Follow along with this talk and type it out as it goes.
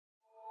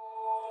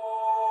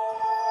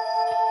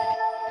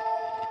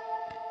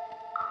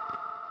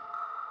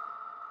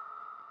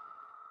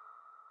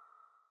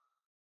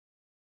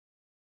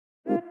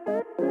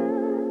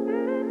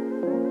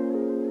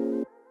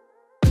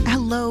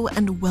Hello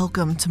and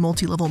welcome to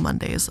Multi-Level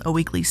Mondays, a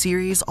weekly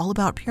series all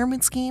about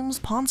pyramid schemes,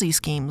 Ponzi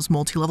schemes,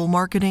 multi-level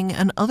marketing,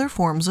 and other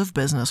forms of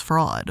business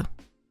fraud.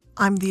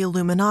 I'm the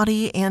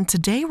Illuminaughtii, and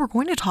today we're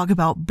going to talk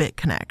about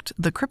Bitconnect,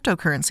 the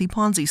cryptocurrency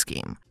Ponzi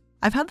scheme.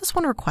 I've had this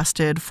one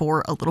requested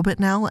for a little bit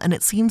now, and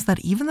it seems that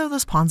even though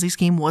this Ponzi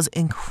scheme was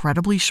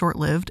incredibly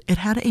short-lived, it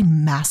had a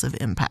massive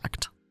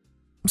impact.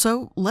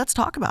 So let's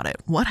talk about it.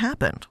 What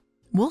happened?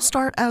 We'll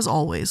start, as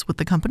always, with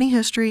the company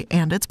history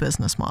and its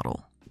business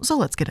model. So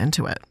let's get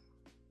into it.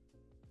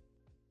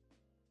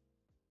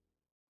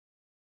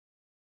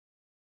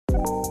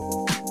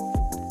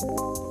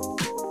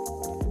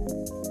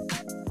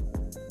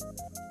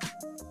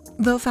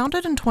 Though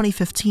founded in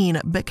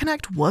 2015,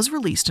 Bitconnect was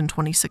released in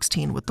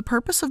 2016 with the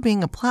purpose of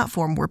being a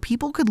platform where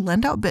people could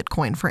lend out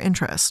Bitcoin for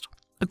interest.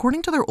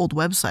 According to their old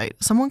website,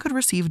 someone could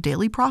receive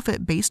daily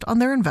profit based on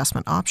their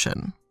investment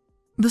option.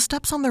 The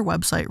steps on their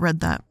website read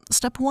that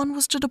Step 1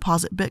 was to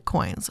deposit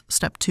Bitcoins,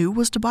 Step 2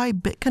 was to buy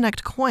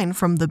Bitconnect coin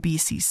from the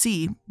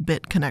BCC,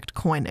 Bitconnect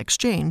Coin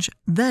Exchange,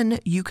 then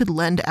you could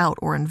lend out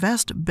or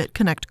invest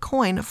Bitconnect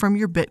coin from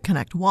your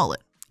Bitconnect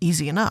wallet.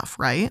 Easy enough,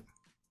 right?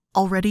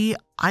 Already,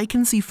 I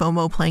can see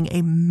FOMO playing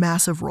a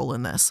massive role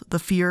in this, the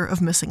fear of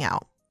missing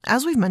out.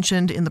 As we've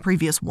mentioned in the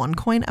previous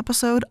OneCoin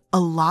episode, a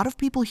lot of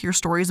people hear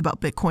stories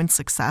about Bitcoin's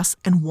success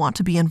and want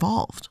to be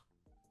involved.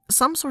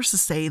 Some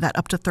sources say that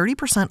up to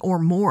 30% or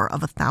more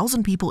of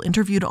 1,000 people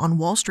interviewed on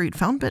Wall Street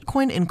found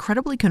Bitcoin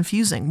incredibly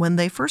confusing when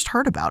they first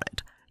heard about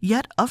it.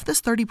 Yet, of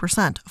this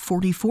 30%,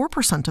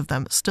 44% of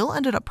them still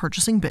ended up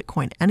purchasing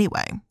Bitcoin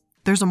anyway.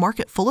 There's a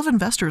market full of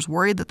investors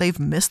worried that they've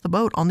missed the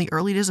boat on the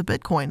early days of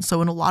Bitcoin,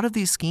 so in a lot of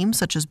these schemes,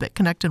 such as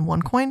Bitconnect and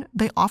OneCoin,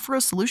 they offer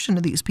a solution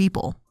to these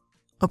people.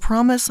 A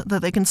promise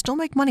that they can still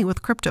make money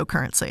with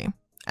cryptocurrency.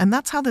 And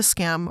that's how this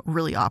scam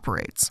really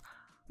operates.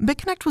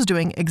 Bitconnect was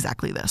doing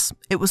exactly this.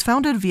 It was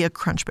founded via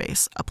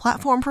Crunchbase, a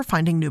platform for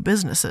finding new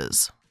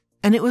businesses.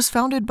 And it was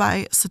founded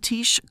by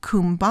Satish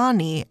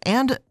Kumbhani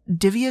and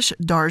Divyesh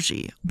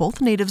Darji, both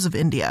natives of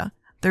India.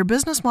 Their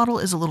business model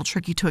is a little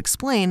tricky to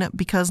explain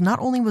because not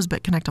only was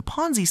Bitconnect a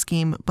Ponzi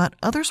scheme, but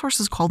other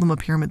sources call them a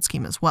pyramid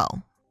scheme as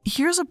well.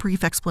 Here's a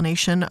brief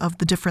explanation of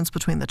the difference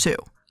between the two.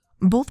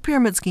 Both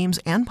pyramid schemes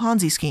and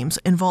Ponzi schemes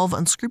involve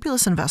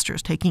unscrupulous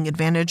investors taking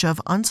advantage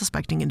of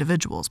unsuspecting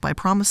individuals by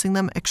promising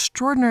them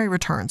extraordinary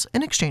returns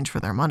in exchange for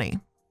their money.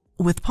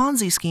 With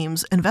Ponzi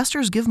schemes,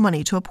 investors give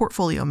money to a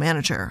portfolio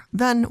manager.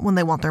 Then, when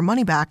they want their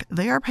money back,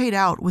 they are paid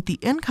out with the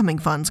incoming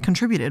funds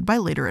contributed by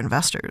later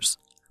investors.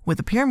 With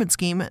a pyramid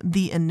scheme,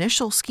 the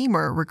initial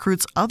schemer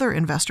recruits other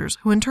investors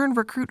who in turn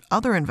recruit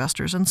other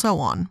investors and so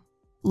on.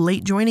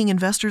 Late joining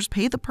investors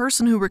pay the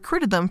person who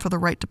recruited them for the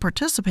right to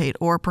participate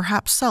or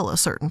perhaps sell a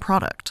certain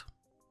product.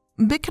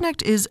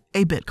 Bitconnect is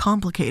a bit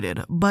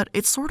complicated, but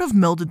it sort of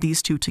melded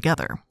these two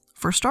together.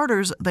 For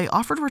starters, they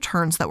offered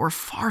returns that were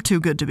far too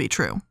good to be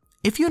true.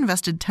 If you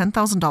invested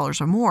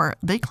 $10,000 or more,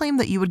 they claimed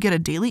that you would get a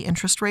daily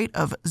interest rate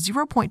of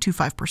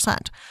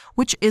 0.25%,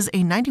 which is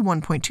a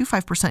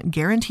 91.25%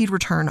 guaranteed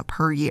return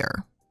per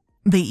year.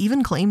 They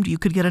even claimed you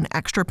could get an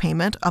extra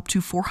payment up to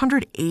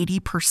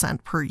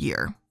 480% per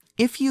year.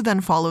 If you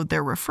then followed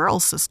their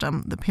referral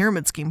system, the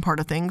pyramid scheme part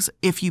of things,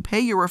 if you pay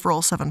your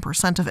referral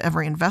 7% of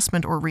every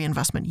investment or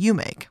reinvestment you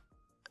make.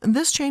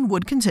 This chain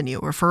would continue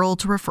referral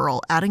to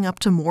referral, adding up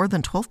to more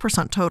than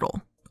 12%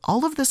 total.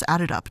 All of this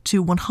added up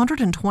to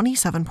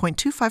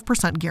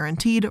 127.25%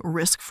 guaranteed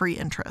risk-free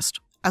interest.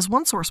 As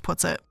one source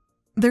puts it,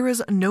 there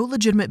is no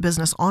legitimate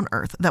business on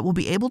earth that will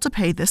be able to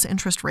pay this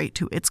interest rate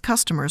to its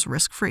customers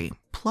risk-free,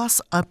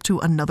 plus up to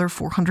another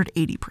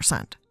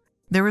 480%.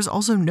 There is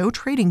also no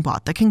trading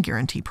bot that can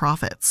guarantee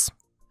profits.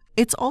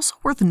 It's also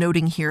worth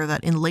noting here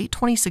that in late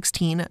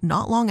 2016,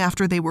 not long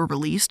after they were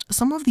released,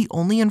 some of the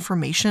only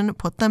information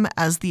put them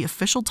as the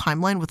official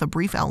timeline with a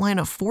brief outline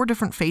of 4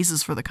 different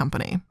phases for the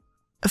company.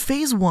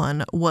 Phase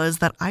 1 was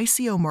that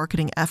ICO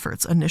marketing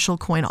efforts' initial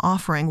coin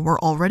offering were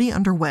already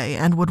underway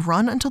and would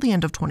run until the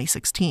end of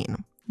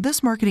 2016.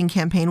 This marketing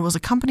campaign was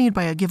accompanied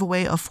by a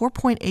giveaway of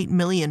 4.8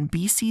 million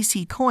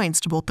BCC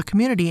coins to both the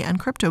community and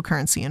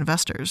cryptocurrency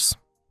investors.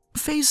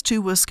 Phase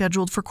 2 was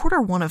scheduled for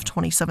Q1 of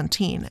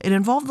 2017. It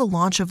involved the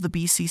launch of the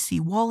BCC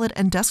wallet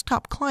and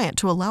desktop client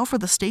to allow for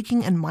the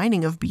staking and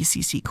mining of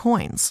BCC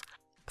coins.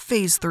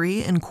 Phase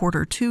 3 in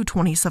Q2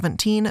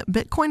 2017,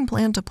 Bitcoin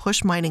planned to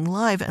push mining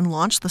live and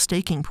launch the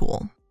staking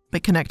pool.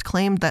 Bitconnect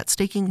claimed that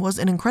staking was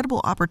an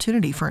incredible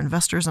opportunity for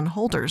investors and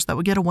holders that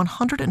would get a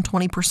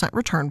 120%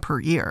 return per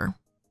year.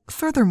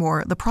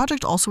 Furthermore, the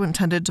project also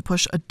intended to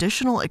push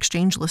additional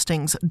exchange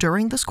listings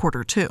during this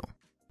Q2.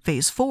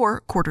 Phase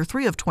 4,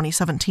 Q3 of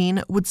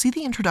 2017, would see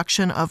the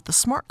introduction of the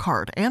smart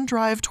card and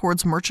drive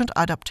towards merchant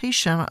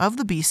adaptation of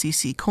the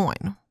BCC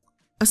coin.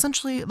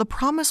 Essentially, the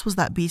promise was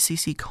that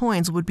BCC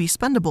coins would be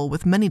spendable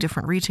with many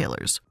different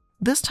retailers.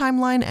 This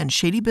timeline and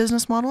shady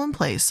business model in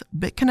place,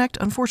 Bitconnect,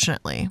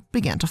 unfortunately,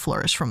 began to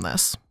flourish from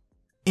this.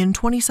 In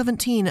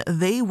 2017,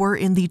 they were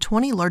in the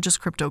 20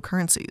 largest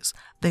cryptocurrencies.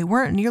 They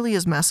weren't nearly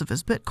as massive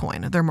as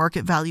Bitcoin, their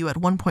market value at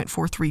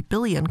 $1.43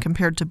 billion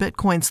compared to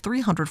Bitcoin's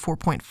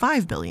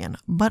 $304.5 billion,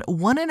 but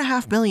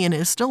 $1.5 billion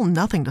is still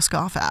nothing to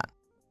scoff at.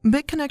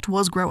 Bitconnect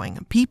was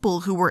growing.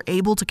 People who were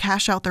able to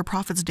cash out their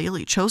profits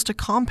daily chose to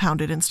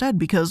compound it instead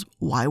because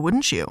why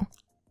wouldn't you?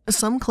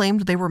 Some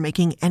claimed they were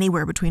making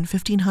anywhere between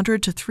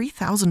 $1,500 to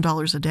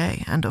 $3,000 a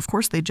day, and of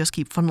course they'd just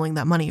keep funneling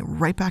that money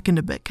right back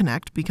into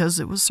Bitconnect because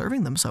it was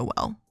serving them so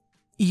well.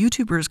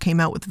 YouTubers came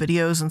out with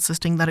videos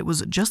insisting that it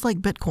was just like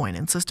Bitcoin,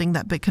 insisting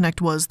that Bitconnect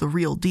was the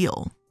real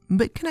deal.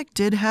 Bitconnect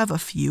did have a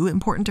few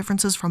important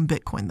differences from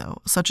Bitcoin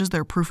though, such as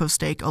their proof of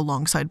stake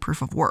alongside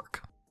proof of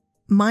work.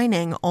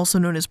 Mining, also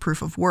known as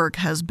proof of work,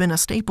 has been a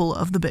staple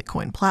of the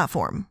Bitcoin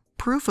platform.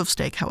 Proof of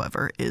stake,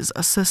 however, is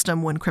a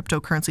system when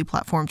cryptocurrency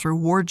platforms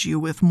reward you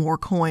with more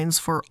coins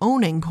for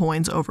owning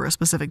coins over a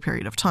specific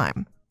period of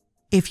time.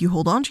 If you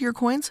hold on to your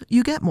coins,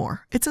 you get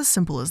more. It's as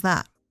simple as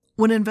that.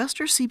 When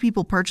investors see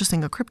people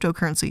purchasing a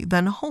cryptocurrency,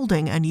 then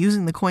holding and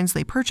using the coins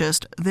they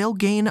purchased, they'll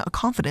gain a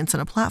confidence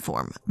in a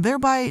platform,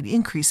 thereby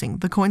increasing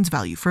the coin's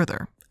value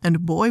further.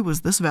 And boy,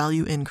 was this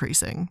value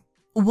increasing.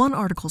 One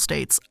article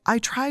states, "I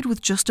tried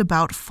with just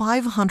about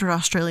 $500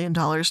 Australian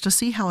to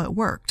see how it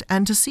worked,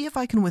 and to see if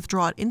I can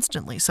withdraw it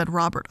instantly," said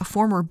Robert, a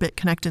former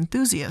Bitconnect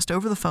enthusiast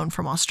over the phone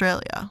from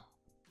Australia.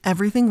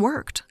 Everything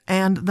worked,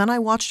 and then I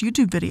watched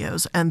YouTube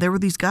videos, and there were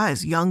these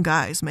guys, young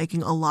guys,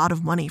 making a lot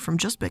of money from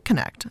just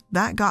Bitconnect.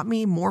 That got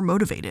me more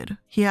motivated.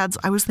 He adds,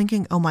 "I was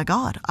thinking, oh my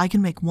god, I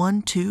can make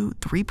 1, 2,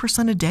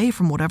 3% a day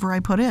from whatever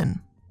I put in."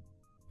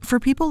 For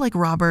people like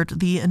Robert,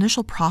 the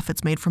initial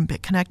profits made from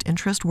Bitconnect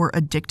interest were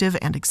addictive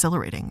and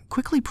exhilarating,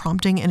 quickly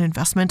prompting an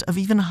investment of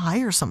even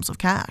higher sums of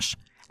cash.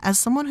 As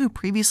someone who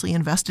previously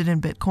invested in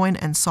Bitcoin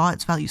and saw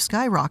its value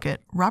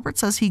skyrocket, Robert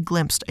says he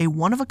glimpsed a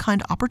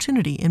one-of-a-kind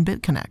opportunity in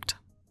Bitconnect.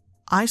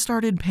 "I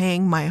started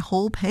paying my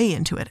whole pay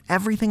into it,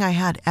 everything I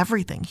had,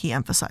 everything," he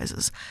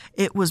emphasizes.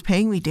 "It was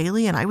paying me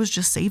daily and I was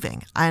just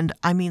saving, and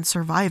I mean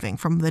surviving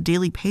from the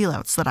daily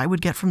payouts that I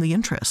would get from the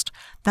interest.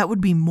 That would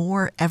be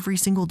more every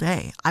single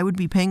day. I would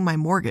be paying my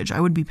mortgage, I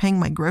would be paying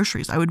my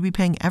groceries, I would be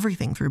paying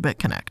everything through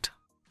Bitconnect."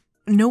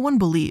 No one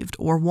believed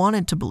or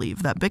wanted to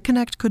believe that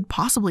Bitconnect could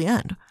possibly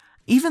end.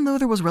 Even though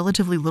there was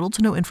relatively little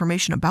to no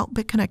information about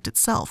Bitconnect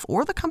itself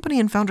or the company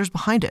and founders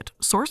behind it,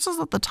 sources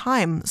at the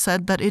time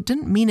said that it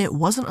didn't mean it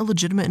wasn't a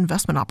legitimate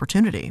investment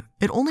opportunity.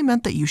 It only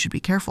meant that you should be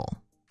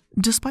careful.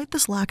 Despite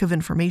this lack of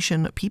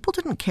information, people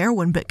didn't care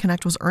when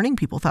Bitconnect was earning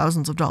people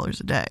thousands of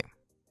dollars a day.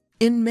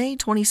 In May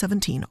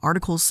 2017,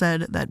 articles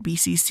said that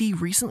BCC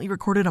recently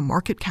recorded a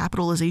market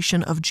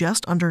capitalization of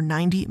just under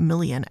 $90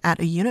 million at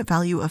a unit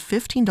value of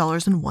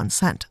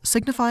 $15.01,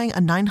 signifying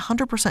a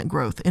 900%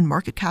 growth in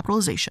market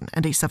capitalization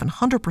and a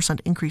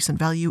 700% increase in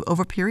value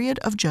over a period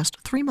of just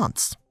 3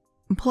 months.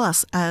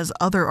 Plus, as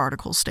other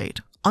articles state,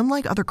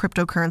 unlike other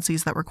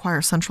cryptocurrencies that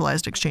require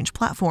centralized exchange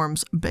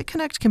platforms,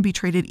 Bitconnect can be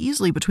traded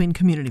easily between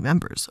community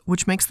members,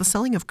 which makes the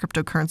selling of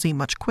cryptocurrency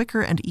much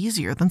quicker and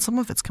easier than some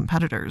of its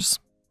competitors.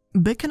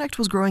 Bitconnect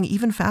was growing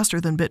even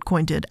faster than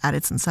Bitcoin did at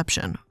its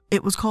inception.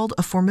 It was called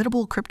a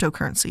formidable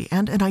cryptocurrency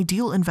and an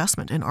ideal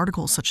investment in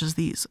articles such as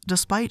these,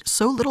 despite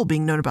so little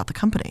being known about the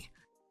company.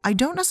 I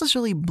don't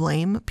necessarily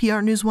blame PR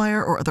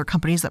Newswire or other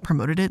companies that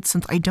promoted it,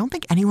 since I don't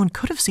think anyone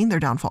could have seen their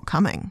downfall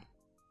coming.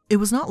 It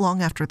was not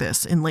long after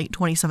this, in late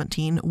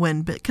 2017,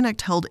 when Bitconnect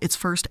held its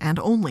first and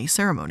only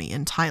ceremony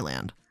in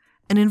Thailand.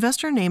 An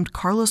investor named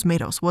Carlos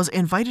Matos was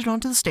invited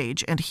onto the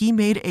stage, and he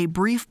made a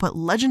brief but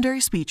legendary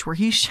speech where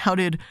he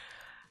shouted,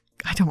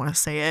 I don't want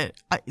to say it,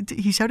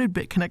 he shouted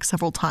Bitconnect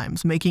several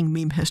times, making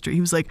meme history.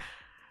 He was like,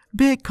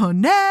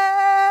 "Bitconnect!"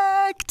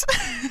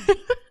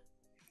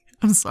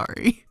 I'm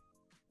sorry.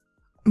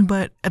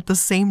 But at the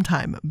same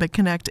time,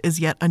 Bitconnect is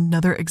yet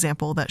another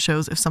example that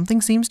shows if something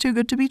seems too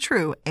good to be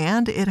true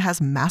and it has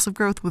massive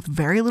growth with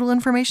very little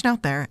information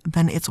out there,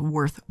 then it's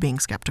worth being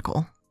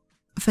skeptical.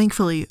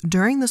 Thankfully,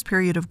 during this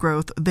period of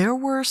growth, there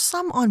were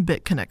some on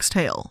Bitconnect's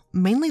tail,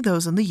 mainly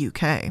those in the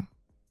UK.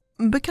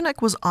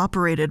 Bitconnect was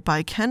operated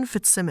by Ken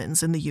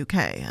Fitzsimmons in the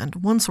UK, and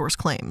one source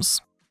claims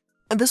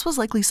this was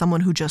likely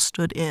someone who just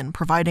stood in,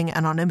 providing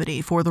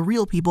anonymity for the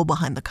real people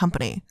behind the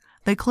company.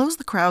 They closed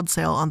the crowd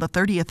sale on the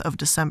 30th of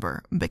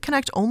December.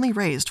 Bitconnect only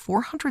raised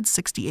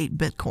 468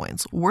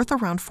 bitcoins, worth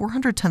around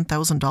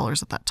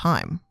 $410,000 at that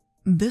time.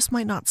 This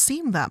might not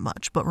seem that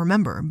much, but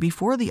remember,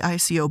 before the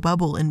ICO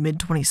bubble in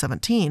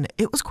mid-2017,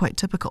 it was quite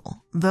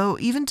typical. Though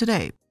even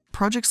today,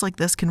 projects like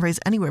this can raise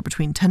anywhere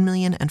between $10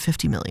 million and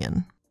 $50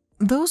 million.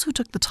 Those who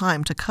took the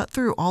time to cut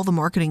through all the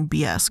marketing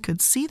BS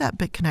could see that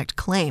Bitconnect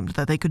claimed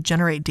that they could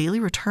generate daily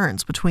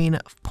returns between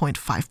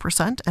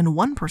 0.5% and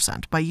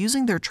 1% by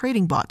using their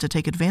trading bot to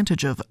take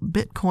advantage of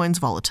Bitcoin's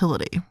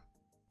volatility.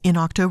 In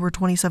October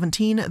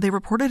 2017, they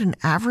reported an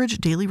average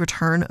daily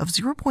return of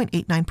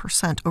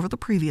 0.89% over the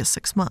previous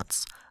 6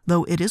 months,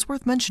 though it is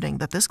worth mentioning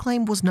that this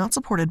claim was not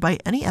supported by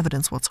any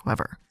evidence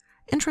whatsoever.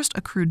 Interest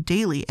accrued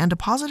daily and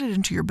deposited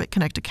into your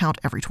Bitconnect account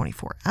every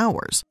 24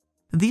 hours.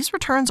 These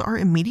returns are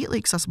immediately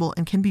accessible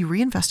and can be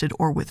reinvested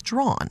or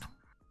withdrawn.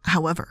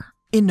 However,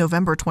 In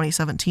November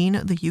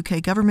 2017, the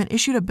UK government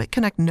issued a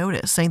Bitconnect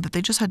notice saying that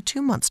they just had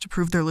 2 months to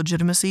prove their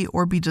legitimacy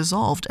or be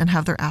dissolved and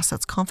have their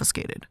assets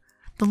confiscated.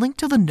 The link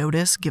to the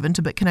notice given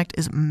to Bitconnect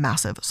is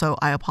massive, so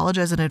I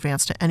apologize in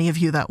advance to any of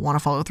you that want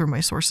to follow through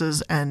my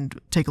sources and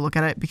take a look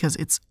at it because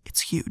it's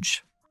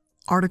huge.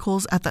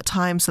 Articles at that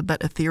time said that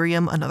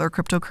Ethereum, another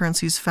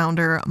cryptocurrency's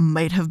founder,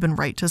 might have been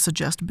right to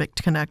suggest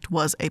Bitconnect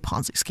was a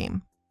Ponzi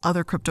scheme.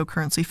 Other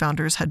cryptocurrency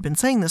founders had been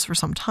saying this for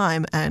some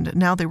time, and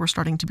now they were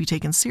starting to be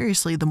taken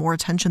seriously the more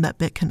attention that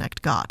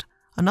Bitconnect got.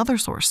 Another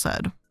source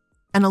said,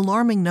 "An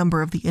alarming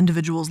number of the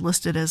individuals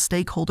listed as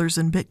stakeholders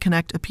in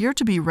Bitconnect appear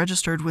to be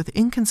registered with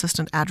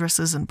inconsistent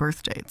addresses and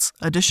birth dates.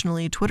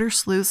 Additionally, Twitter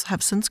sleuths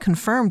have since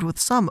confirmed with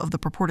some of the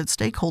purported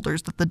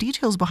stakeholders that the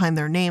details behind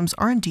their names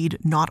are indeed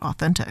not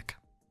authentic."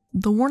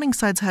 The warning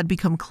signs had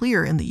become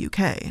clear in the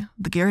UK.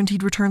 The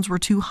guaranteed returns were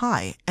too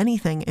high.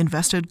 Anything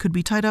invested could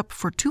be tied up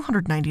for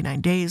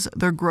 299 days.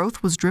 Their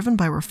growth was driven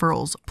by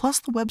referrals, plus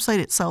the website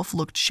itself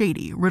looked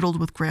shady, riddled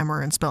with grammar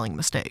and spelling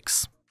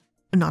mistakes.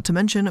 Not to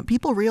mention,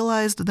 people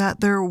realized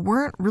that there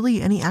weren't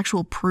really any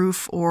actual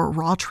proof or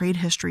raw trade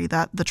history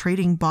that the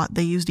trading bot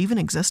they used even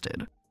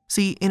existed.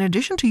 See, in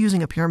addition to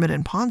using a pyramid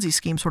and Ponzi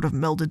scheme sort of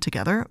melded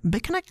together,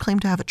 Bitconnect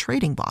claimed to have a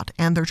trading bot,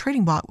 and their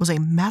trading bot was a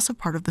massive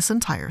part of this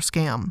entire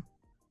scam.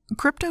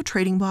 Crypto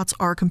trading bots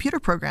are computer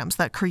programs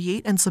that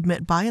create and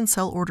submit buy and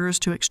sell orders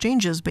to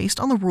exchanges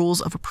based on the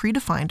rules of a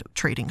predefined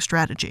trading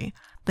strategy.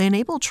 They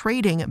enable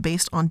trading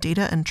based on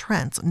data and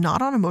trends, not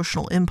on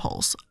emotional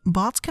impulse.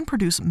 Bots can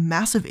produce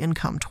massive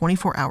income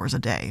 24 hours a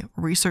day.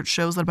 Research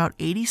shows that about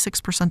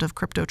 86% of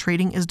crypto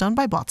trading is done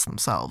by bots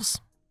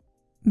themselves.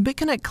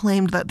 Bitconnect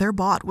claimed that their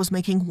bot was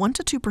making 1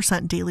 to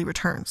 2% daily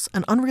returns,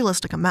 an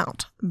unrealistic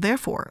amount.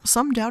 Therefore,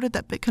 some doubted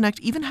that Bitconnect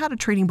even had a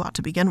trading bot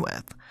to begin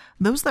with.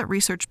 Those that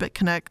researched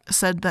Bitconnect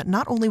said that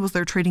not only was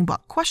their trading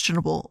bot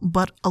questionable,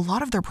 but a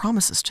lot of their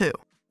promises too.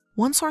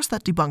 One source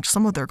that debunked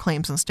some of their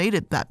claims and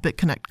stated that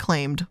Bitconnect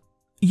claimed,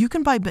 "You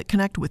can buy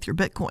Bitconnect with your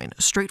Bitcoin,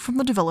 straight from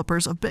the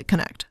developers of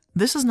Bitconnect.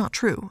 This is not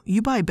true.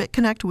 You buy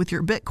Bitconnect with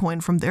your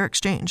Bitcoin from their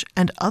exchange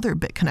and other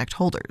Bitconnect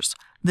holders.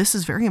 This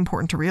is very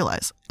important to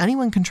realize.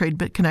 Anyone can trade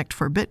Bitconnect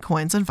for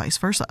Bitcoins and vice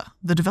versa.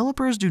 The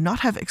developers do not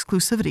have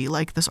exclusivity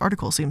like this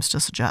article seems to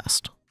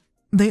suggest."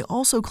 They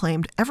also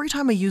claimed every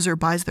time a user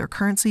buys their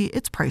currency,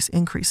 its price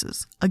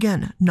increases.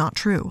 Again, not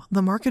true.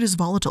 The market is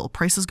volatile.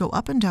 Prices go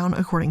up and down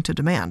according to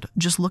demand.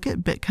 Just look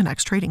at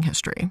Bitconnect's trading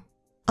history.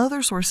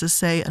 Other sources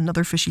say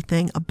another fishy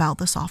thing about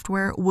the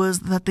software was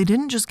that they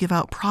didn't just give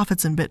out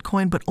profits in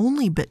Bitcoin, but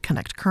only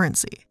Bitconnect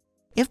currency.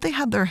 If they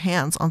had their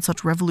hands on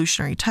such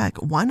revolutionary tech,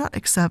 why not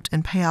accept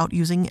and pay out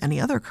using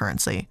any other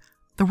currency?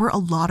 There were a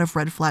lot of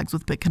red flags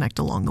with Bitconnect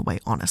along the way,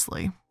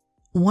 honestly.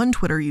 One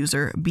Twitter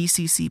user,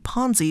 BCC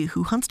Ponzi,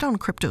 who hunts down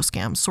crypto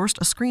scams, sourced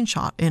a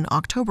screenshot in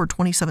October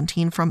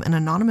 2017 from an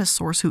anonymous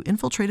source who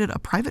infiltrated a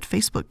private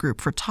Facebook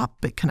group for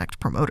top Bitconnect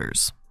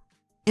promoters.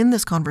 In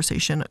this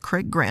conversation,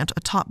 Craig Grant, a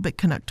top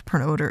Bitconnect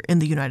promoter in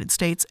the United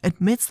States,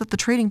 admits that the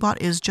trading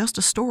bot is just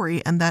a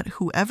story and that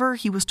whoever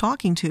he was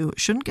talking to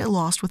shouldn't get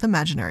lost with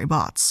imaginary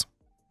bots.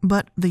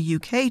 But the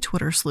UK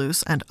Twitter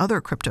sleuths and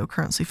other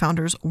cryptocurrency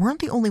founders weren't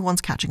the only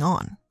ones catching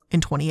on.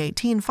 In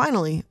 2018,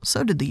 finally,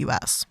 so did the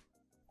US.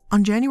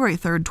 On January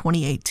 3,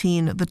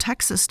 2018, the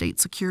Texas State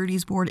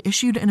Securities Board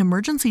issued an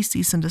emergency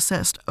cease and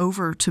desist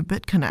over to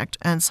Bitconnect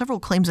and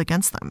several claims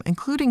against them,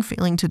 including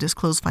failing to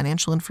disclose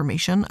financial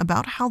information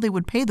about how they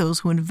would pay those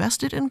who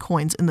invested in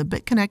coins in the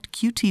Bitconnect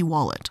QT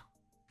wallet.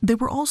 They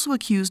were also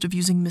accused of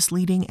using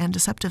misleading and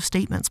deceptive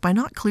statements by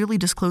not clearly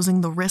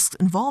disclosing the risks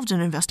involved in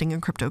investing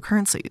in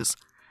cryptocurrencies.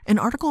 An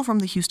article from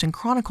the Houston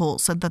Chronicle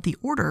said that the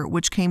order,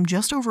 which came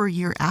just over a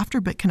year after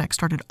Bitconnect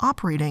started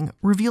operating,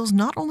 reveals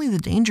not only the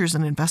dangers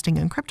in investing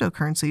in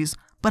cryptocurrencies,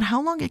 but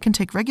how long it can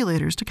take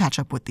regulators to catch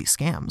up with these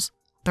scams.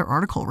 Their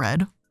article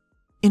read,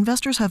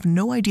 "Investors have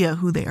no idea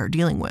who they are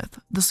dealing with.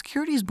 The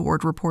Securities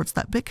Board reports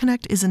that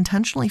Bitconnect is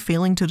intentionally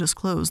failing to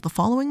disclose the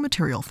following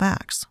material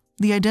facts: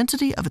 the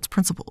identity of its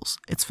principals,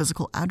 its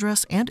physical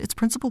address, and its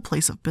principal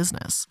place of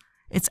business,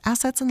 its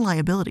assets and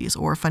liabilities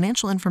or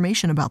financial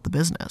information about the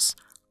business,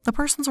 the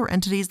persons or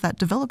entities that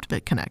developed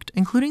Bitconnect,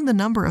 including the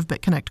number of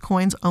Bitconnect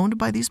coins owned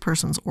by these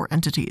persons or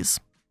entities.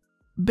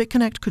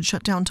 Bitconnect could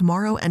shut down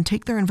tomorrow and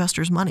take their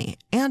investors' money,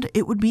 and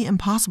it would be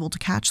impossible to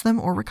catch them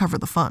or recover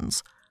the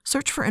funds.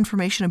 Search for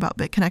information about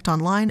Bitconnect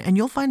online and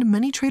you'll find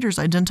many traders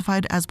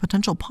identified as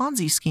potential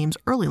Ponzi schemes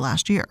early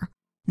last year.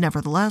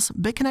 Nevertheless,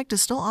 Bitconnect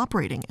is still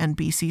operating and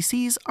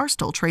BCCs are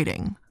still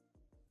trading."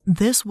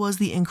 This was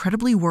the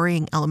incredibly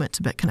worrying element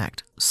to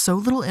Bitconnect. So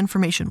little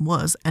information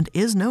was and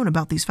is known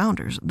about these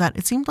founders that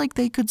it seemed like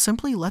they could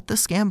simply let the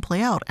scam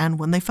play out, and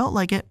when they felt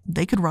like it,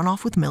 they could run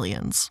off with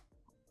millions.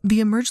 The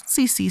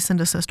emergency cease and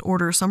desist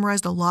order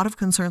summarized a lot of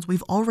concerns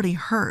we've already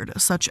heard,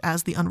 such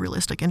as the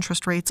unrealistic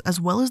interest rates as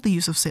well as the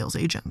use of sales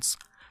agents.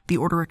 The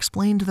order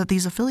explained that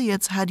these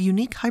affiliates had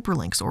unique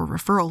hyperlinks or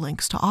referral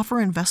links to offer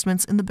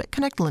investments in the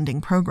Bitconnect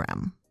lending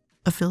program.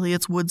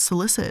 Affiliates would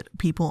solicit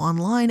people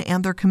online,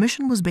 and their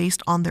commission was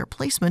based on their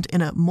placement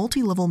in a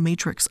multi-level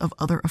matrix of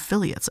other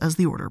affiliates, as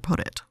the order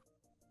put it.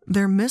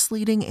 Their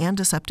misleading and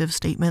deceptive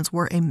statements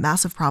were a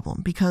massive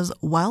problem because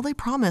while they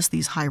promised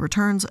these high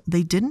returns,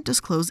 they didn't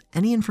disclose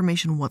any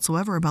information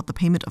whatsoever about the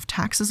payment of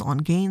taxes on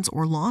gains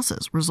or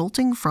losses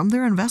resulting from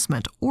their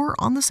investment or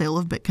on the sale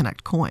of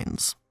Bitconnect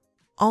coins.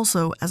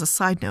 Also, as a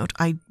side note,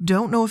 I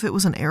don't know if it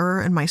was an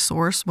error in my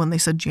source when they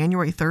said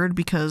January 3rd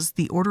because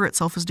the order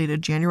itself is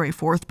dated January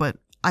 4th, but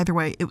either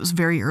way, it was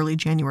very early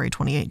January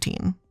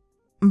 2018.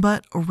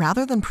 But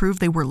rather than prove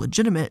they were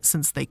legitimate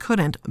since they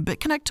couldn't,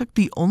 Bitconnect took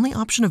the only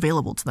option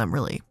available to them,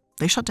 really.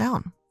 They shut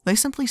down. They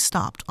simply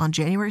stopped on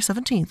January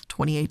 17th,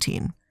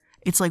 2018.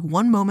 It's like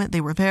one moment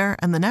they were there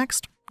and the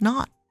next,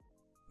 not.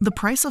 The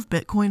price of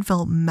Bitcoin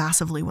fell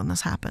massively when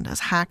this happened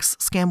as hacks,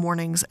 scam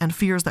warnings, and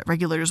fears that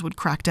regulators would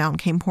crack down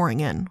came pouring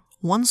in,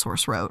 one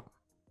source wrote.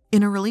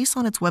 In a release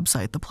on its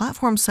website, the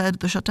platform said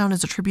the shutdown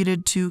is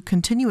attributed to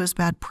continuous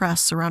bad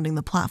press surrounding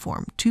the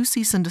platform, 2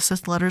 cease and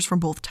desist letters from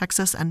both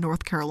Texas and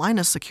North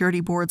Carolina's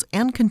security boards,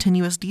 and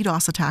continuous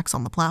DDoS attacks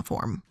on the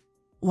platform.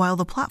 While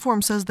the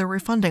platform says they're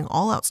refunding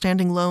all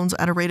outstanding loans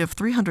at a rate of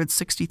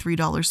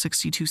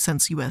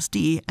 $363.62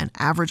 USD, an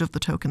average of the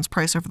token's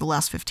price over the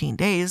last 15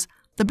 days,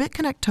 the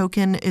Bitconnect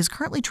token is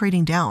currently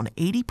trading down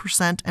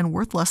 80% and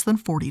worth less than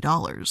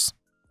 $40.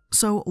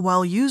 So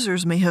while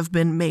users may have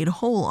been made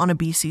whole on a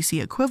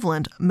BCC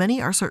equivalent,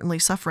 many are certainly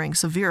suffering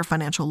severe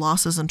financial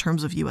losses in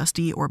terms of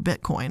USD or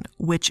Bitcoin,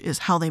 which is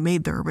how they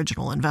made their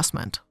original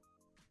investment.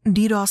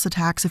 DDoS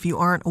attacks, if you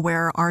aren't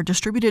aware, are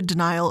distributed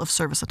denial of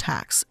service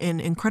attacks.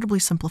 In incredibly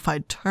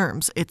simplified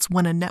terms, it's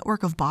when a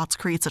network of bots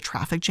creates a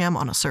traffic jam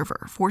on a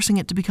server, forcing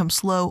it to become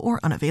slow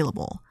or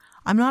unavailable.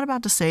 I'm not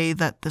about to say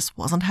that this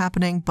wasn't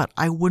happening, but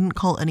I wouldn't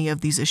call any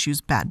of these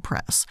issues bad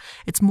press.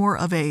 It's more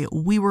of a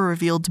we were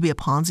revealed to be a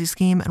Ponzi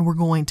scheme and we're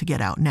going to get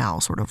out now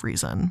sort of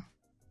reason.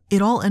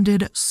 It all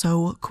ended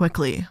so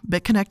quickly.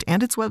 Bitconnect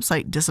and its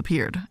website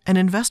disappeared. An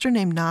investor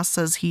named Nas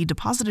says he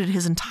deposited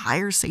his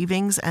entire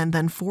savings and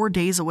then 4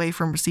 days away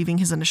from receiving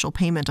his initial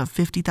payment of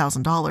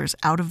 $50,000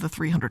 out of the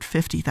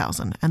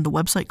 $350,000, and the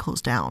website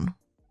closed down.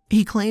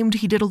 He claimed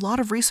he did a lot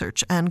of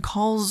research and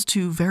calls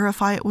to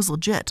verify it was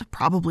legit,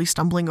 probably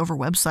stumbling over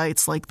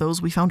websites like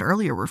those we found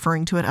earlier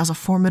referring to it as a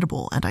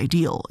formidable and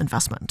ideal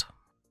investment.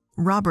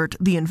 Robert,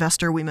 the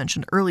investor we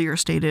mentioned earlier,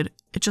 stated,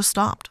 "It just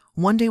stopped.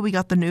 One day we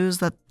got the news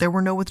that there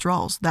were no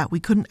withdrawals, that we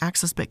couldn't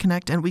access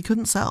Bitconnect and we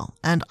couldn't sell.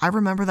 And I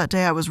remember that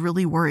day I was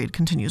really worried,"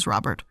 continues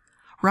Robert.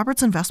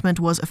 Robert's investment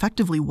was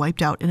effectively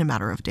wiped out in a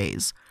matter of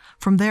days.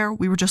 From there,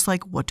 we were just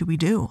like, what do we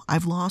do?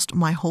 I've lost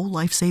my whole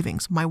life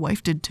savings. My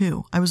wife did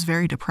too. I was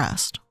very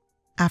depressed.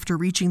 After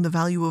reaching the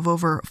value of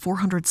over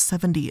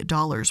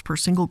 $470 per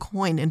single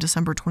coin in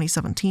December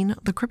 2017,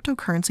 the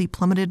cryptocurrency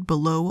plummeted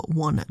below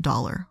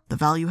 $1. The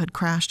value had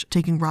crashed,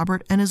 taking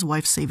Robert and his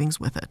wife's savings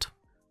with it.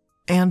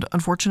 And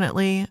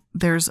unfortunately,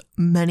 there's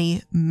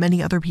many,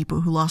 many other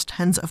people who lost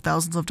tens of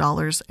thousands of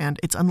dollars, and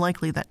it's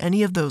unlikely that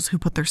any of those who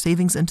put their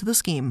savings into the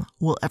scheme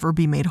will ever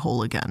be made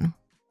whole again.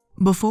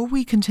 Before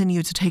we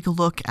continue to take a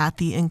look at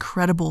the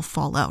incredible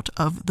fallout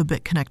of the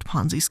Bitconnect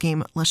Ponzi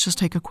scheme, let's just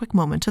take a quick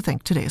moment to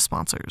thank today's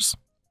sponsors.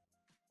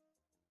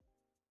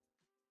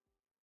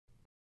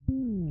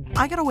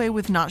 I got away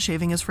with not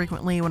shaving as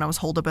frequently when I was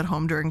holed up at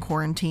home during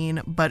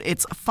quarantine, but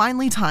it's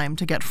finally time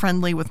to get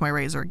friendly with my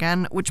razor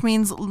again, which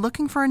means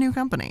looking for a new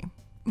company.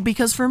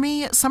 Because for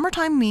me,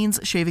 summertime means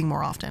shaving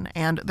more often,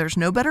 and there's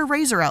no better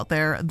razor out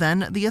there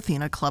than the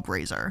Athena Club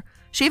razor.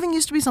 Shaving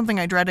used to be something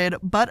I dreaded,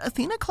 but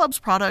Athena Club's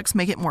products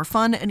make it more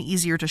fun and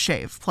easier to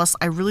shave, plus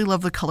I really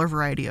love the color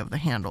variety of the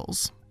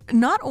handles.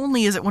 Not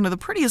only is it one of the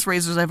prettiest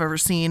razors I've ever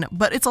seen,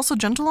 but it's also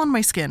gentle on my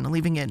skin,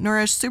 leaving it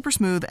nourished, super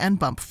smooth, and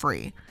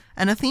bump-free.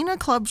 An Athena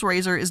Club's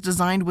razor is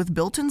designed with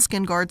built-in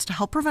skin guards to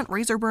help prevent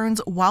razor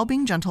burns while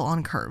being gentle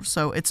on curves,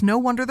 so it's no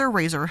wonder their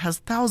razor has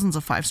thousands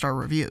of 5-star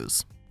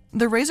reviews.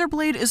 The razor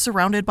blade is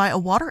surrounded by a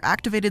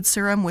water-activated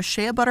serum with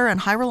shea butter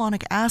and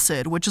hyaluronic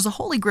acid, which is a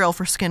holy grail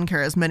for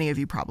skincare, as many of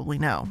you probably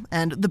know.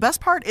 And the best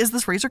part is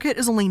this razor kit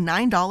is only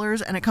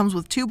 $9, and it comes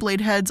with 2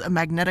 blade heads, a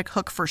magnetic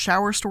hook for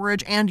shower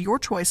storage, and your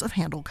choice of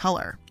handle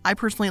color. I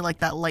personally like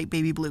that light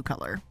baby blue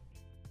color.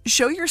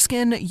 Show your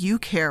skin you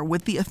care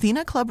with the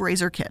Athena Club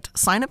Razor Kit.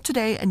 Sign up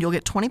today and you'll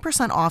get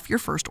 20% off your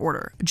first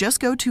order. Just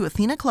go to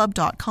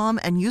athenaclub.com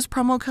and use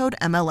promo code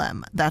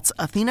MLM. That's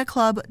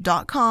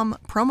athenaclub.com,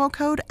 promo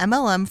code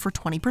MLM for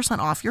 20%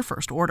 off your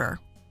first order.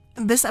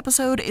 This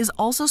episode is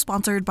also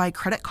sponsored by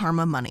Credit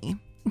Karma Money.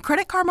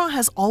 Credit Karma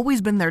has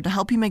always been there to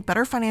help you make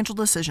better financial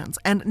decisions,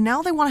 and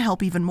now they want to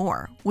help even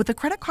more. With the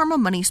Credit Karma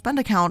Money Spend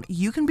account,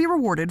 you can be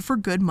rewarded for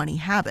good money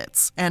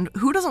habits. And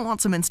who doesn't want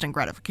some instant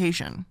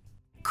gratification?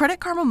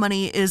 Credit Karma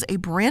Money is a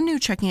brand new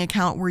checking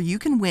account where you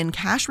can win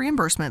cash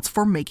reimbursements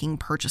for making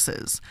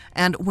purchases.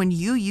 And when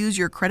you use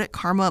your Credit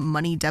Karma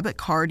Money debit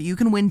card, you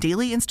can win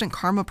daily instant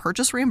Karma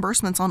purchase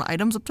reimbursements on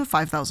items up to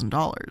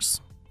 $5,000.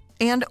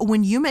 And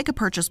when you make a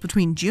purchase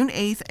between June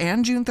 8th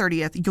and June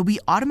 30th, you'll be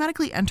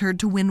automatically entered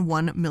to win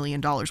 $1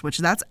 million, which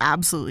that's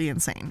absolutely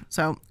insane.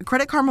 So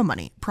Credit Karma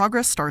Money,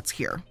 progress starts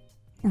here.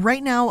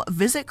 Right now,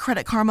 visit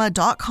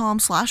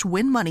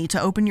creditkarma.com/winmoney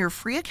to open your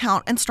free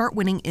account and start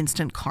winning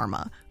instant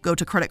karma. Go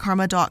to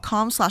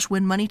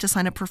creditkarma.com/winmoney to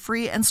sign up for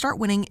free and start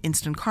winning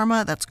instant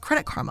karma. That's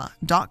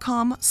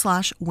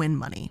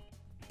creditkarma.com/winmoney.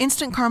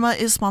 Instant Karma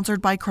is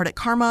sponsored by Credit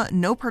Karma.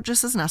 No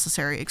purchase is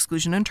necessary.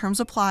 Exclusion and terms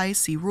apply.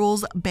 See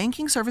rules.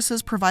 Banking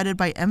services provided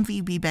by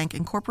MVB Bank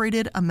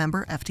Incorporated, a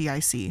member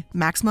FDIC.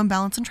 Maximum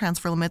balance and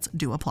transfer limits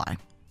do apply.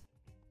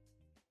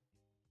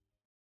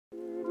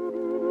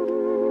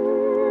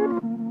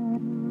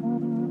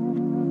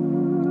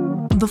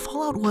 The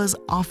fallout was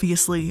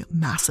obviously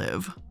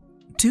massive.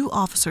 2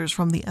 officers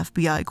from the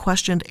FBI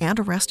questioned and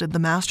arrested the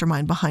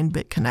mastermind behind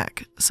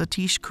Bitconnect,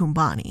 Satish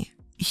Kumbhani.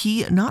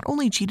 He not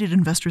only cheated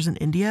investors in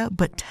India,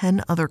 but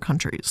 10 other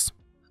countries.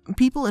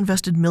 People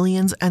invested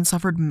millions and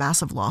suffered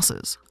massive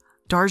losses.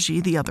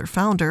 Darji, the other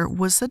founder,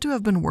 was said to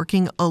have been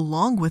working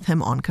along with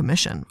him on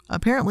commission.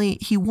 Apparently,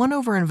 he won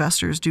over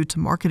investors due to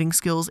marketing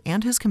skills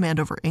and his command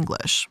over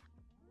English.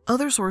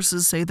 Other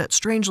sources say that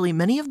strangely,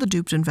 many of the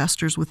duped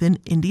investors within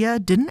India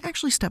didn't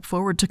actually step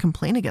forward to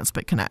complain against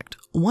Bitconnect.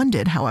 One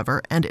did,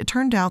 however, and it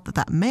turned out that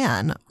that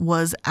man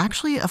was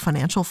actually a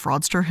financial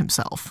fraudster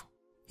himself.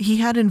 He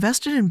had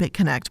invested in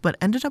Bitconnect but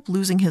ended up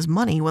losing his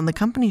money when the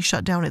company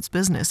shut down its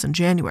business in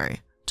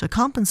January. To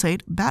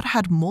compensate, Bat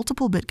had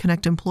multiple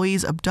Bitconnect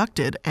employees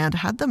abducted and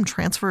had them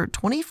transfer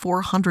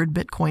 2,400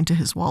 Bitcoin to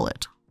his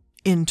wallet.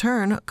 In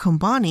turn,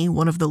 Kumbhani,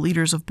 one of the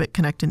leaders of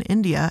Bitconnect in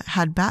India,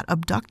 had Bat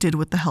abducted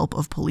with the help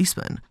of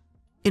policemen.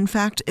 In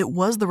fact, it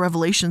was the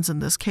revelations in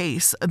this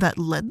case that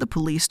led the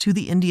police to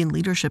the Indian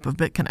leadership of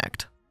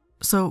Bitconnect.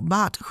 So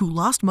Bat, who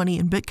lost money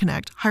in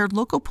Bitconnect, hired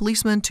local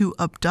policemen to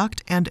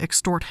abduct and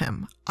extort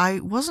him.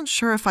 I wasn't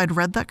sure if I'd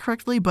read that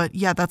correctly, but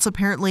yeah, that's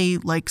apparently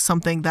like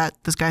something that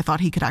this guy thought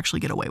he could actually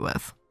get away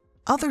with.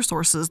 Other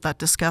sources that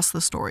discuss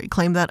the story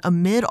claim that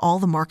amid all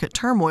the market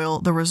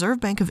turmoil, the Reserve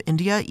Bank of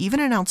India even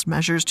announced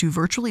measures to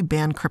virtually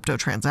ban crypto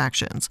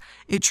transactions.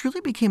 It truly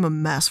became a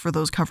mess for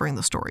those covering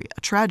the story,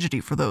 a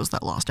tragedy for those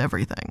that lost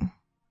everything.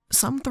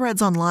 Some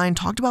threads online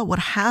talked about what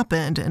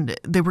happened, and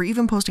they were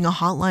even posting a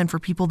hotline for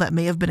people that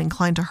may have been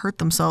inclined to hurt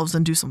themselves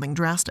and do something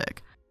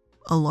drastic.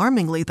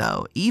 Alarmingly,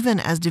 though,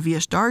 even as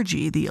Divyesh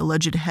Darji, the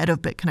alleged head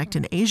of Bitconnect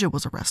in Asia,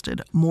 was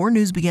arrested, more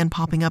news began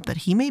popping up that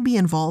he may be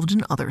involved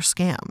in other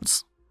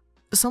scams.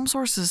 Some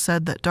sources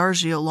said that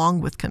Darji,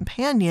 along with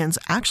companions,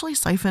 actually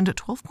siphoned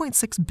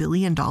 $12.6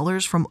 billion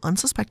from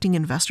unsuspecting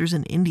investors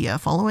in India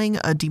following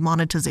a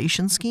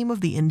demonetization scheme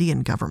of the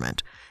Indian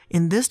government.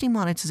 In this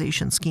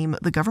demonetization scheme,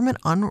 the government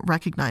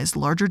unrecognized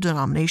larger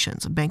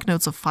denominations,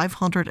 banknotes of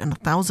 500 and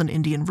 1,000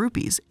 Indian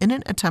rupees, in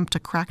an attempt to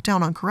crack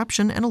down on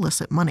corruption and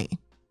illicit money.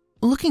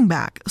 Looking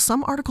back,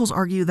 some articles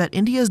argue that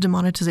India's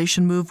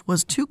demonetization move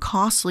was too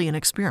costly an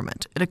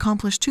experiment. It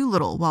accomplished too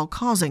little while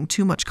causing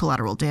too much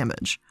collateral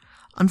damage.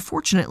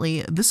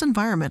 Unfortunately, this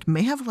environment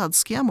may have allowed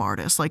scam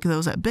artists like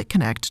those at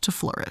Bitconnect to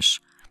flourish.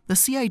 The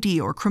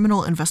CID, or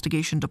Criminal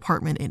Investigation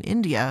Department in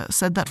India,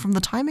 said that from the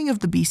timing of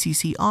the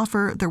BCC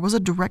offer, there was a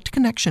direct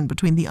connection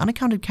between the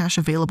unaccounted cash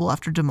available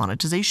after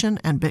demonetization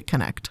and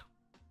Bitconnect.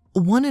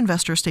 One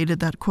investor stated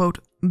that, quote,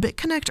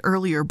 Bitconnect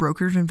earlier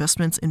brokered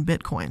investments in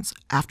Bitcoins.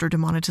 After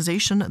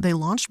demonetization, they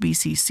launched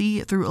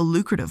BCC through a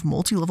lucrative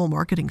multi-level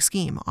marketing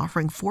scheme,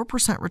 offering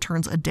 4%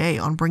 returns a day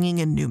on bringing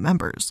in new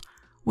members.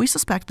 We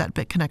suspect that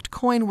Bitconnect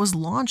coin was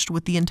launched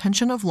with the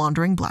intention of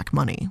laundering black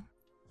money.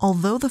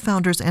 Although the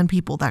founders and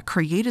people that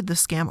created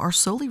this scam are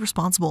solely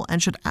responsible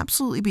and should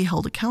absolutely be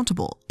held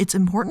accountable, it's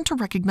important to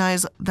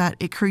recognize that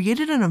it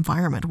created an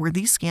environment where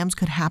these scams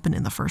could happen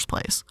in the first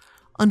place.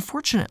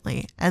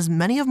 Unfortunately, as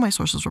many of my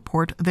sources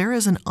report, there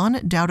is an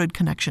undoubted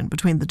connection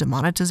between the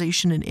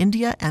demonetization in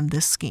India and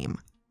this scheme.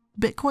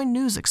 Bitcoin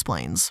News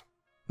explains.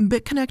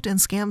 Bitconnect and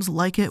scams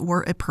like it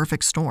were a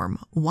perfect storm.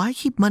 Why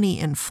keep money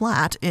in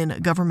fiat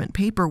in government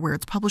paper where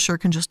its publisher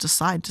can just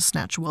decide to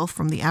snatch wealth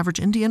from the average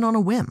Indian on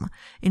a whim?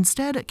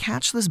 Instead,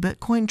 catch this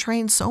Bitcoin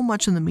train so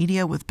much in the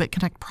media with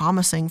Bitconnect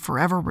promising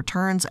forever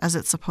returns as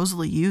it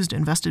supposedly used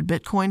invested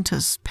Bitcoin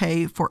to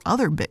pay for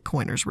other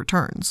Bitcoiners'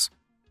 returns.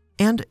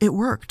 And it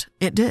worked.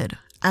 It did.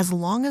 As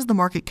long as the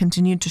market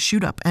continued to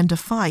shoot up and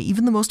defy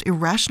even the most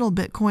irrational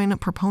Bitcoin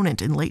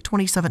proponent in late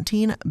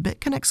 2017,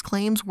 Bitconnect's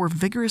claims were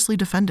vigorously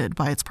defended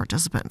by its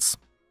participants.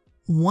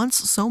 Once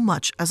so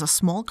much as a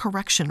small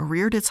correction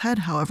reared its head,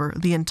 however,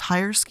 the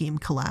entire scheme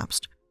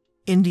collapsed.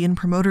 Indian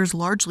promoters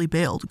largely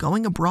bailed,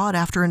 going abroad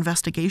after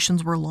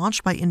investigations were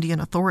launched by Indian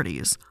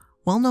authorities.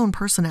 Well-known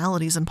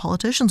personalities and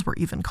politicians were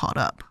even caught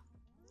up.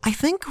 I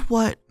think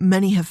what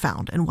many have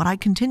found, and what I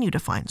continue to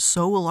find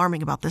so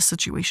alarming about this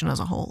situation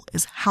as a whole,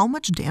 is how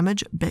much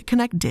damage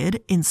Bitconnect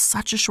did in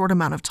such a short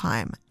amount of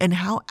time, and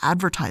how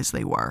advertised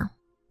they were.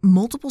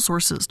 Multiple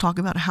sources talk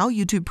about how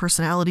YouTube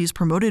personalities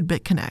promoted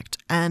Bitconnect,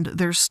 and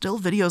there's still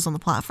videos on the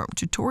platform,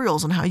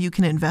 tutorials on how you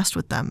can invest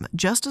with them,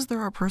 just as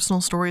there are personal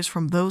stories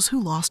from those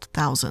who lost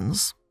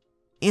thousands.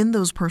 In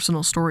those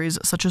personal stories,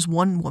 such as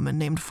one woman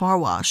named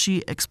Farwa,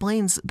 she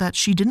explains that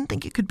she didn't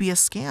think it could be a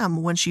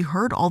scam when she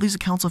heard all these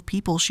accounts of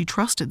people she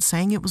trusted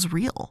saying it was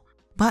real.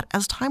 But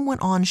as time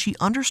went on, she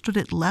understood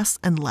it less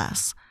and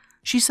less.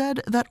 She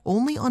said that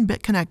only on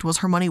Bitconnect was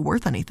her money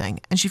worth anything,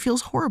 and she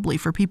feels horribly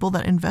for people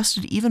that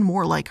invested even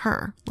more like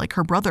her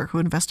brother who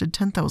invested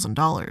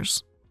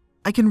 $10,000.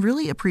 I can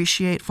really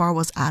appreciate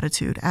Farwa's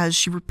attitude as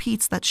she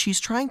repeats that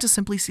she's trying to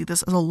simply see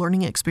this as a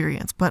learning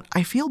experience, but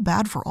I feel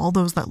bad for all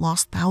those that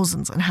lost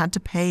thousands and had to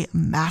pay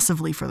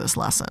massively for this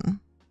lesson.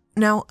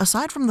 Now,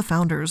 aside from the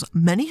founders,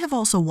 many have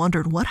also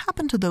wondered what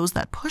happened to those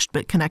that pushed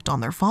Bitconnect on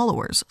their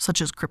followers,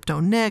 such as Crypto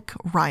Nick,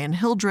 Ryan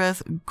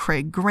Hildreth,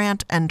 Craig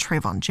Grant, and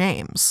Trayvon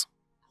James.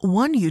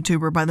 One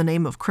YouTuber by the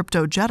name of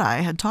Crypto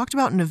Jedi had talked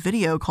about in a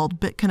video called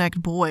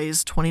Bitconnect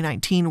Boys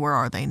 2019 Where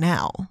Are They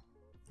Now?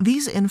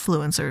 These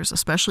influencers,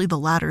 especially the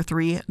latter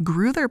three,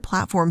 grew their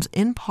platforms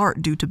in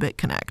part due to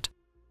Bitconnect.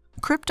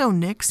 Crypto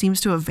Nick seems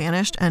to have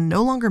vanished and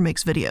no longer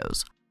makes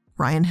videos.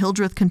 Ryan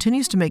Hildreth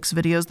continues to make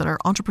videos that are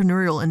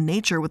entrepreneurial in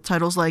nature with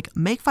titles like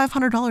Make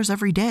 $500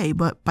 every day,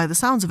 but by the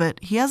sounds of it,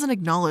 he hasn't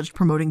acknowledged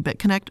promoting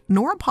Bitconnect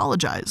nor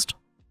apologized.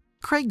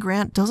 Craig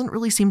Grant doesn't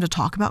really seem to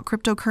talk about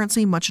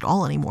cryptocurrency much at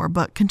all anymore,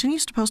 but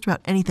continues to post about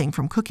anything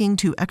from cooking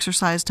to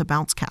exercise to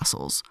bounce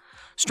castles.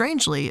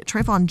 Strangely,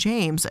 Trayvon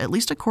James, at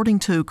least according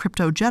to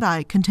Crypto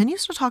Jedi,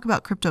 continues to talk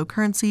about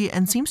cryptocurrency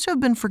and seems to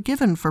have been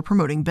forgiven for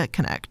promoting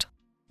Bitconnect,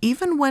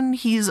 even when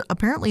he's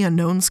apparently a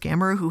known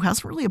scammer who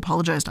hasn't really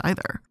apologized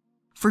either.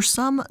 For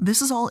some,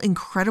 this is all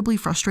incredibly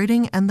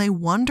frustrating, and they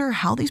wonder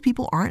how these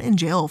people aren't in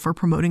jail for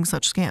promoting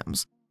such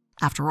scams.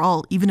 After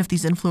all, even if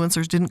these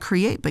influencers didn't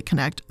create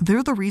Bitconnect,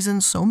 they're the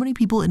reason so many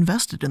people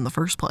invested in the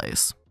first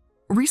place.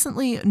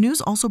 Recently, news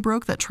also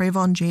broke that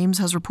Trayvon James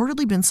has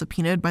reportedly been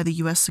subpoenaed by the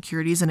U.S.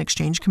 Securities and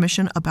Exchange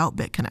Commission about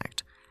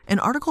Bitconnect. An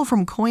article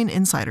from Coin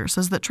Insider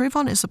says that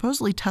Trayvon is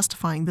supposedly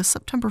testifying this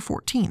September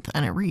 14th,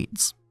 and it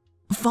reads,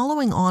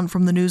 following on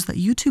from the news that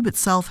YouTube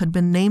itself had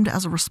been named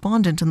as a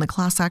respondent in the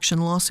class action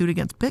lawsuit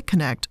against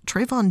Bitconnect,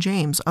 Trayvon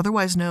James,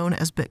 otherwise known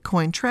as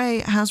Bitcoin Trey,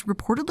 has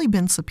reportedly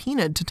been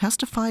subpoenaed to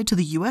testify to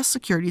the U.S.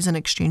 Securities and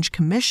Exchange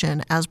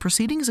Commission as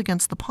proceedings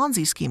against the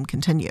Ponzi scheme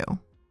continue.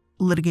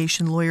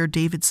 Litigation lawyer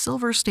David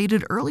Silver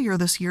stated earlier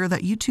this year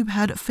that YouTube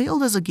had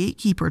failed as a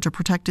gatekeeper to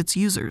protect its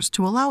users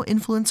to allow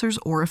influencers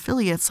or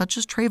affiliates such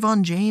as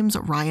Trayvon James,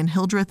 Ryan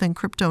Hildreth, and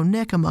Crypto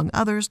Nick, among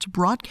others, to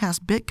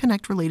broadcast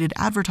Bitconnect-related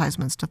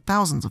advertisements to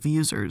thousands of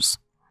users.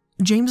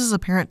 James's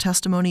apparent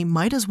testimony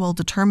might as well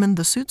determine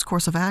the suit's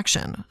course of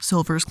action.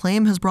 Silver's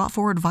claim has brought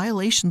forward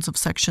violations of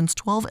Sections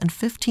 12 and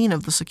 15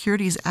 of the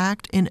Securities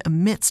Act in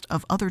amidst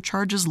of other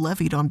charges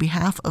levied on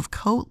behalf of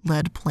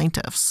co-led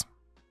plaintiffs.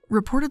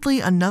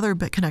 Reportedly, another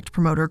Bitconnect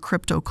promoter,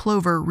 Crypto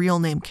Clover, real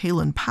name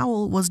Kalen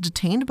Powell, was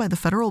detained by the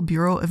Federal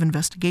Bureau of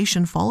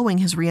Investigation following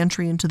his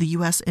re-entry into the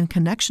U.S. in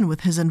connection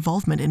with his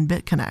involvement in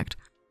Bitconnect.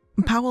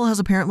 Powell has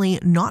apparently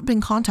not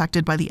been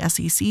contacted by the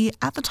SEC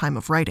at the time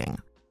of writing.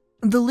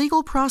 The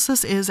legal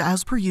process is,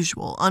 as per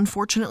usual,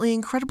 unfortunately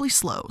incredibly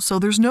slow, so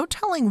there's no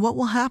telling what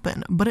will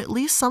happen, but at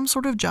least some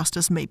sort of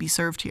justice may be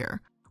served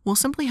here. We'll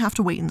simply have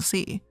to wait and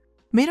see.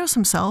 Matos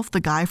himself, the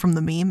guy from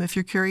the meme if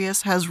you're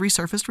curious, has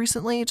resurfaced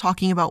recently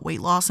talking about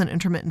weight loss and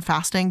intermittent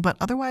fasting, but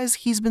otherwise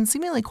he's been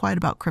seemingly quiet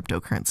about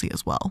cryptocurrency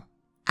as well.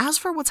 As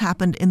for what's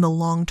happened in the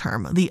long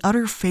term, the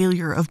utter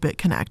failure of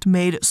Bitconnect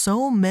made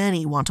so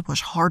many want to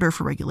push harder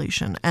for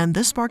regulation, and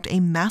this sparked a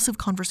massive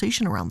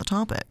conversation around the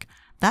topic.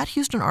 That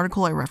Houston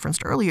article I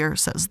referenced earlier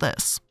says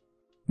this: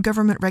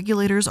 government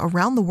regulators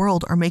around the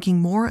world are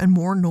making more and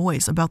more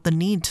noise about the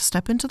need to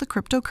step into the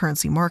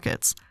cryptocurrency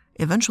markets.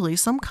 Eventually,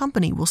 some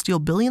company will steal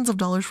billions of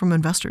dollars from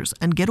investors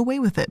and get away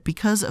with it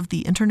because of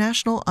the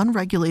international,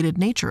 unregulated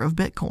nature of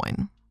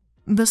Bitcoin.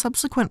 The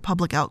subsequent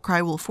public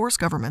outcry will force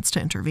governments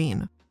to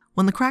intervene.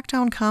 When the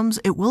crackdown comes,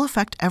 it will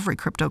affect every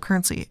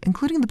cryptocurrency,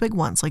 including the big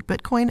ones like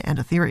Bitcoin and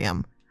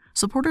Ethereum.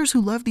 Supporters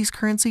who love these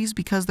currencies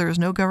because there is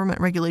no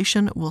government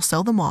regulation will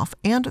sell them off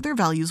and their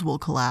values will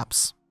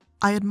collapse.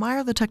 I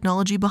admire the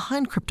technology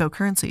behind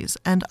cryptocurrencies,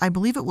 and I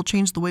believe it will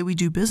change the way we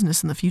do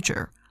business in the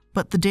future.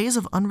 But the days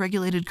of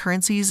unregulated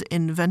currencies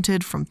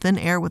invented from thin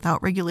air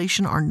without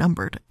regulation are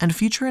numbered, and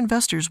future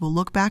investors will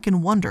look back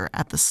and wonder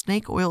at the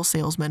snake oil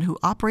salesmen who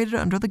operated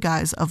under the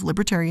guise of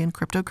libertarian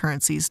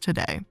cryptocurrencies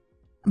today.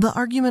 The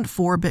argument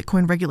for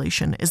Bitcoin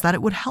regulation is that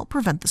it would help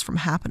prevent this from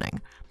happening.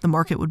 The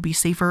market would be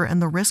safer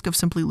and the risk of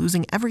simply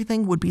losing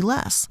everything would be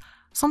less.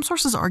 Some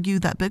sources argue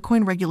that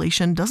Bitcoin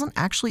regulation doesn't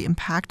actually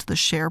impact the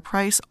share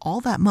price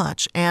all that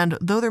much, and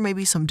though there may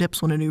be some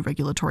dips when a new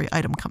regulatory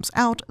item comes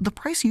out, the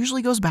price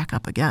usually goes back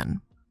up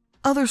again.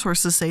 Other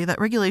sources say that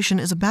regulation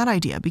is a bad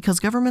idea because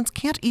governments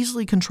can't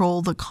easily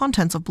control the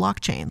contents of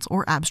blockchains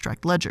or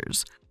abstract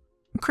ledgers.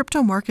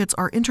 Crypto markets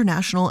are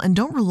international and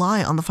don't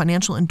rely on the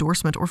financial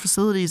endorsement or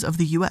facilities of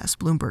the US,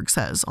 Bloomberg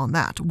says on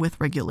that.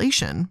 With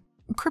regulation,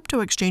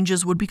 crypto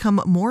exchanges would become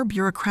more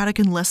bureaucratic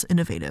and less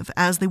innovative,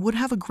 as they would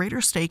have a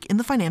greater stake in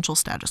the financial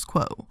status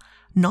quo.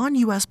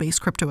 Non-US based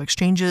crypto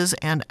exchanges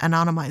and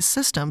anonymized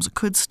systems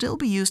could still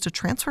be used to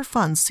transfer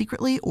funds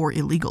secretly or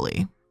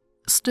illegally.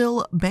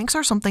 Still, banks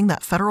are something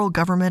that federal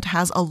government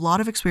has a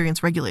lot of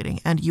experience regulating,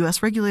 and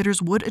US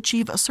regulators would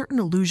achieve a certain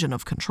illusion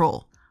of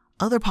control.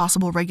 Other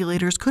possible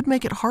regulators could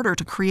make it harder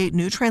to create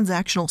new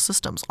transactional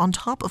systems on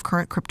top of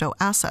current crypto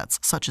assets,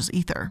 such as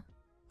Ether.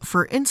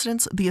 For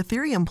instance, the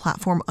Ethereum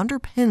platform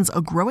underpins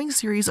a growing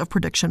series of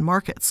prediction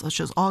markets,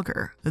 such as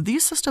Augur.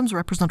 These systems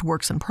represent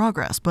works in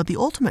progress, but the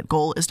ultimate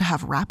goal is to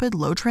have rapid,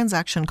 low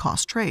transaction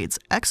cost trades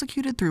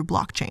executed through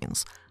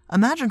blockchains.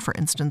 Imagine, for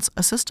instance,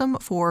 a system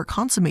for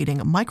consummating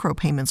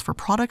micropayments for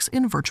products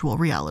in virtual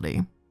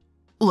reality.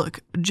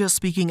 Look, just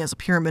speaking as a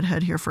pyramid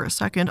head here for a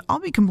second, I'll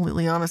be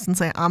completely honest and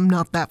say I'm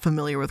not that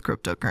familiar with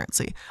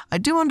cryptocurrency. I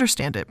do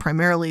understand it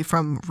primarily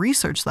from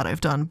research that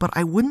I've done, but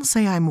I wouldn't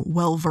say I'm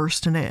well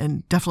versed in it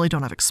and definitely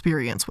don't have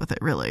experience with it,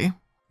 really.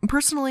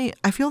 Personally,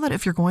 I feel that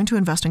if you're going to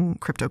invest in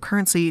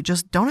cryptocurrency,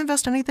 just don't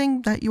invest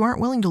anything that you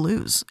aren't willing to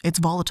lose. It's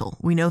volatile,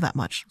 we know that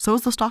much. So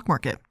is the stock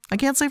market. I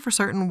can't say for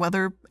certain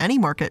whether any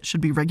market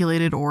should be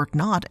regulated or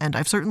not, and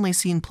I've certainly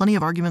seen plenty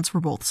of arguments for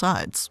both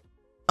sides.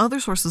 Other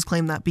sources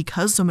claim that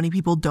because so many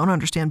people don't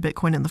understand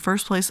Bitcoin in the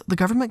first place, the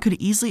government could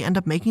easily end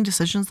up making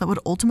decisions that would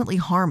ultimately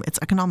harm its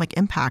economic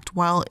impact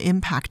while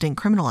impacting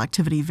criminal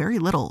activity very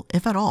little,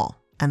 if at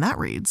all. And that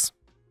reads,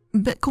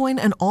 Bitcoin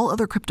and all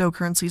other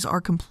cryptocurrencies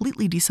are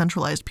completely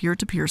decentralized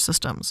peer-to-peer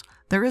systems.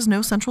 There is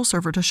no central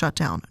server to shut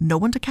down, no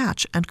one to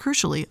catch, and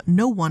crucially,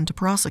 no one to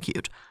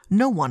prosecute.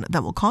 No one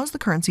that will cause the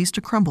currencies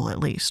to crumble at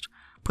least.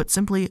 Put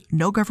simply,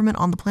 no government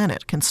on the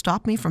planet can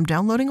stop me from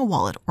downloading a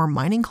wallet or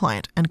mining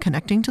client and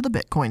connecting to the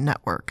Bitcoin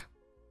network.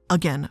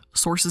 Again,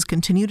 sources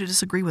continue to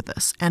disagree with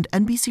this, and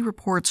NBC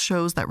Reports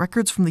shows that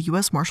records from the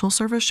U.S. Marshal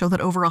Service show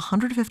that over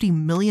 $150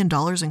 million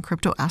in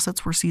crypto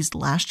assets were seized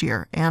last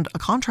year, and a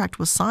contract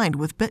was signed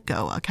with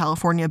BitGo, a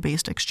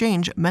California-based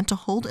exchange meant to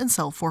hold and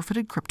sell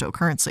forfeited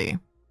cryptocurrency.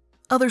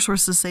 Other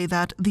sources say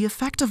that the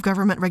effect of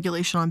government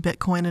regulation on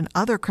Bitcoin and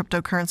other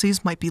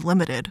cryptocurrencies might be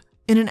limited.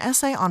 In an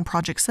essay on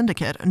Project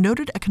Syndicate,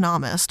 noted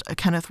economist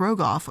Kenneth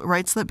Rogoff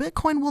writes that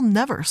Bitcoin will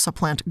never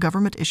supplant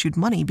government-issued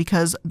money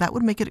because that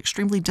would make it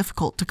extremely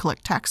difficult to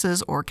collect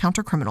taxes or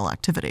counter criminal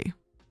activity.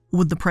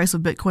 Would the price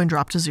of Bitcoin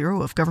drop to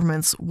zero if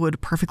governments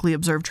would perfectly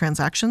observe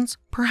transactions?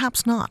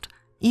 Perhaps not.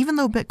 Even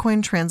though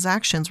Bitcoin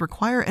transactions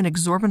require an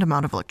exorbitant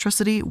amount of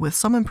electricity, with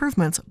some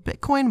improvements,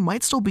 Bitcoin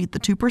might still beat the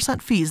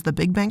 2% fees the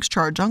big banks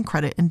charge on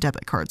credit and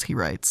debit cards, he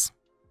writes.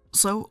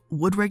 So,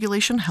 would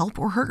regulation help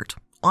or hurt?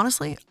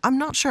 Honestly, I'm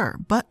not sure,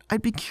 but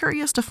I'd be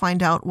curious to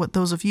find out what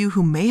those of you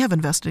who may have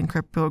invested in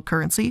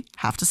cryptocurrency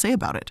have to say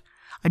about it.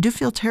 I do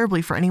feel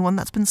terribly for anyone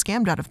that's been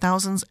scammed out of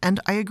thousands, and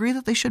I agree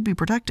that they should be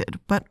protected.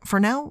 But for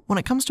now, when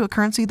it comes to a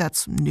currency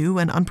that's new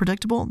and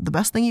unpredictable, the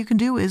best thing you can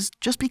do is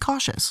just be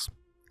cautious.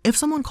 If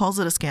someone calls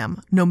it a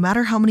scam, no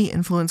matter how many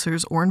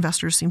influencers or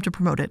investors seem to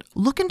promote it,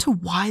 look into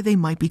why they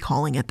might be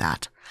calling it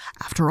that.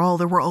 After all,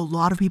 there were a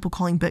lot of people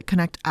calling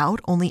Bitconnect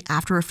out only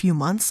after a few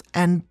months,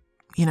 and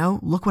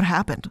look what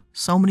happened.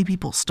 So many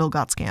people still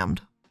got scammed.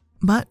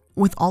 But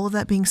with all of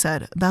that being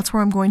said, that's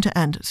where I'm going to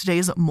end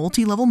today's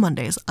Multi-Level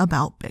Mondays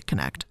about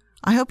Bitconnect.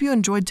 I hope you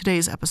enjoyed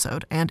today's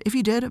episode, and if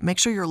you did, make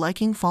sure you're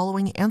liking,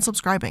 following, and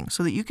subscribing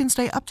so that you can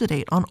stay up to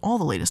date on all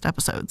the latest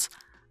episodes.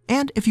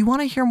 And if you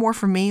want to hear more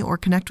from me or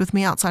connect with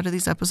me outside of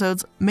these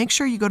episodes, make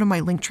sure you go to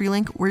my Linktree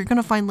link where you're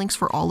going to find links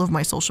for all of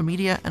my social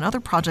media and other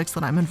projects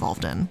that I'm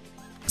involved in.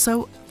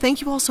 So,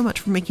 thank you all so much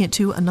for making it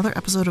to another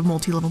episode of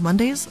Multi-Level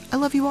Mondays. I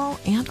love you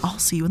all, and I'll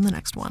see you in the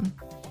next one.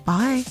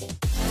 Bye!